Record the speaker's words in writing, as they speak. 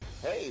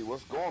Hey,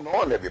 what's going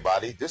on,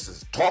 everybody? This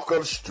is Talk of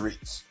the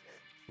Streets.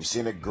 We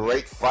seen a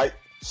great fight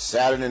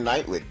Saturday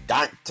night with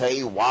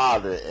Deontay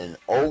Wilder and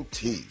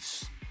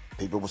Ortiz.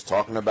 People was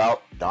talking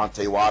about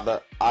Deontay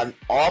Wilder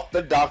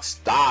unorthodox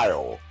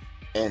style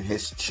and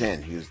his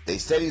chin. They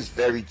said he's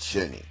very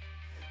chinny,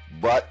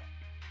 but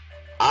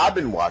I've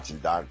been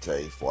watching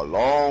Deontay for a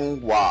long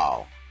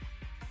while,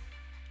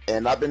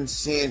 and I've been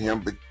seeing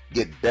him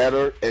get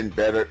better and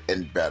better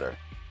and better.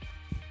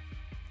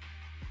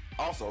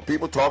 Also,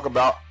 people talk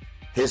about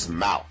his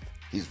mouth.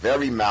 He's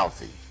very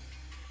mouthy.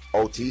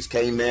 Ortiz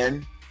came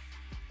in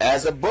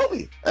as a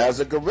bully,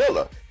 as a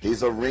gorilla.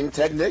 He's a ring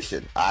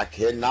technician. I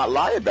cannot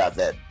lie about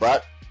that.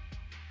 But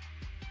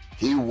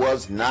he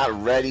was not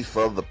ready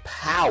for the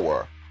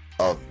power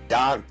of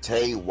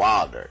Deontay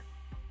Wilder.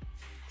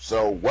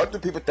 So what do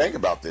people think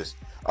about this?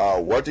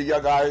 What do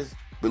y'all guys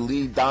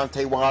believe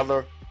Deontay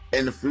Wilder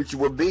in the future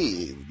will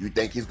be? You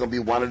think he's going to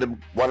be one of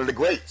the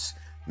greats?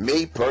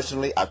 Me,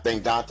 personally, I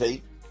think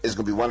Deontay is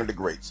going to be one of the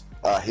greats.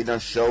 He done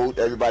showed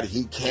everybody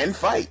he can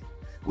fight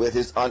with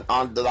his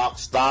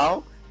unorthodox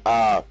style.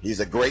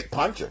 He's a great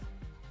puncher.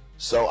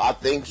 So I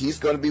think he's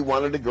going to be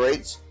one of the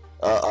greats.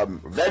 A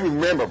very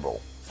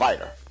memorable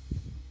fighter.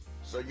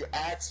 So you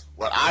ask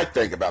what I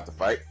think about the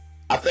fight.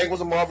 I think it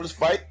was a marvelous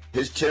fight.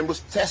 His chin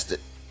was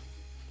tested.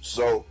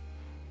 So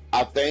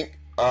I think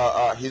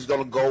he's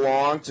going to go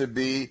on to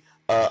be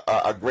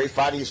a great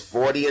fighter. He's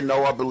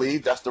 40-0, I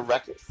believe. That's the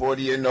record,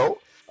 40-0.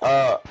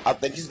 I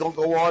think he's going to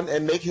go on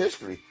and make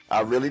history.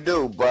 I really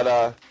do. But,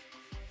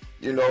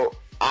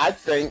 I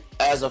think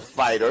as a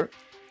fighter,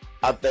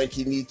 I think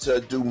he needs to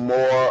do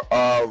more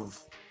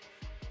of,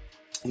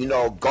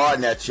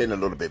 guarding that chin a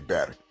little bit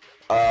better.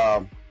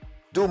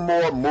 Do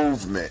more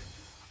movement.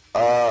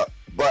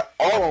 But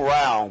all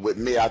around with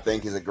me, I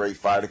think he's a great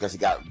fighter because he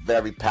got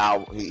very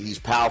powerful. He's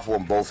powerful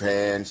in both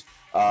hands.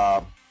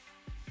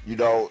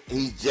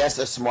 He's just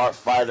a smart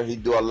fighter. He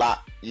do a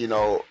lot. He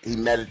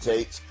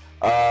meditates.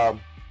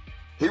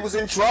 He was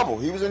in trouble.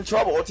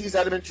 Ortiz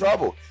had him in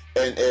trouble.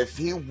 And if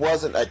he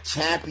wasn't a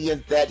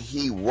champion that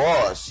he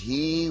was,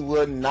 he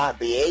would not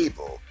be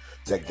able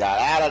to get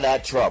out of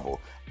that trouble.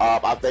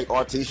 I think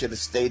Ortiz should have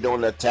stayed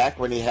on the attack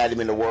when he had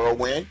him in the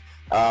whirlwind.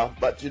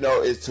 But,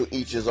 it's to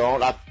each his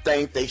own. I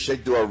think they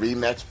should do a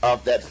rematch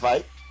of that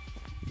fight.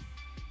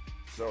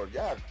 So,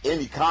 yeah,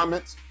 any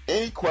comments,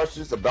 any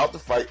questions about the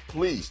fight,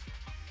 please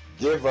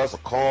give us a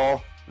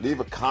call, leave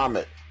a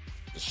comment.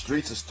 The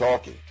streets is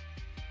talking.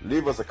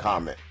 Leave us a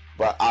comment.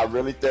 But I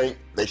really think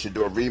they should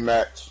do a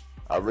rematch.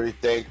 I really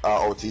think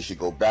Ortiz should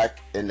go back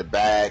in the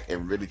bag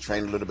and really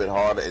train a little bit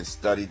harder and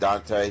study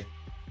Deontay.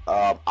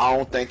 I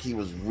don't think he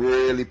was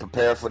really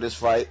prepared for this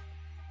fight.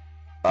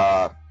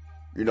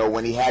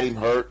 When he had him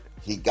hurt,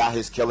 he got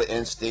his killer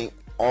instinct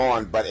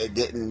on, but it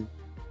didn't,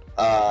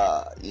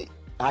 how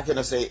can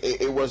I say,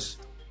 it was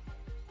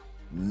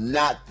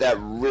not that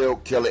real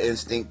killer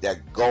instinct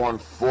that going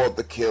for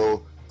the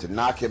kill to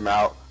knock him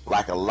out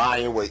like a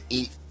lion would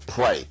eat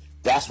prey.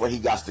 That's what he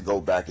got to go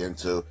back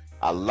into.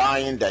 A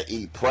lion that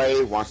eat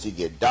prey. Once he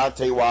get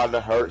Deontay Wilder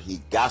hurt,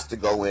 he got to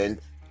go in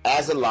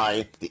as a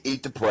lion to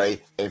eat the prey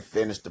and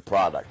finish the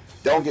product.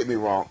 Don't get me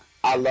wrong.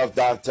 I love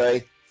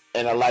Deontay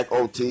and I like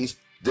Ortiz.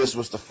 This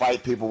was the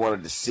fight people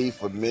wanted to see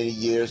for many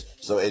years.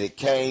 So it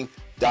came.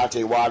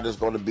 Deontay Wilder is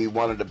going to be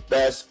one of the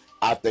best.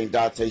 I think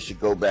Deontay should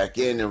go back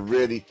in and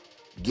really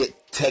get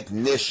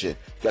technician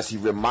because he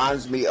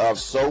reminds me of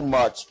so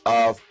much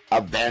of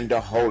Evander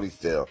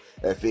Holyfield.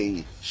 If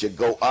he should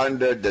go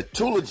under the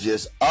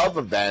tutelages of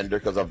Evander,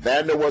 because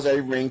Evander was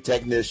a ring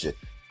technician.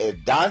 If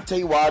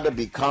Deontay Wilder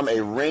become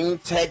a ring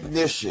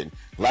technician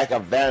like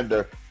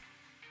Evander,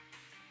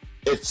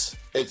 it's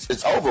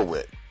over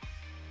with.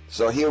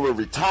 So he will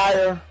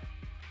retire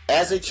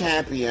as a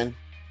champion,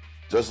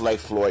 just like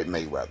Floyd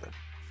Mayweather.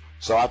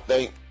 So I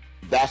think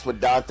that's what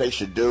Deontay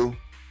should do.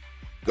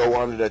 Go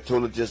under the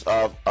tutelages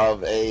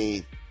of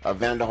a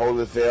Evander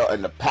Holyfield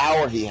and the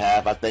power he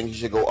have. I think he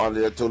should go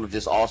under the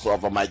tutelages also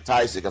of a Mike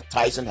Tyson because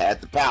Tyson had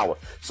the power.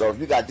 So if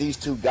you got these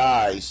two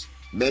guys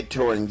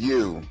mentoring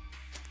you,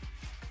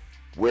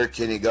 where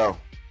can he go?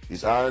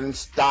 He's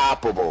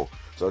unstoppable.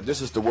 So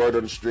this is the word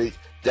on the street.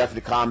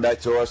 Definitely come back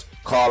to us,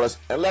 call us,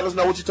 and let us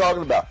know what you're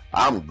talking about.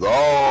 I'm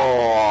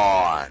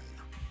gone.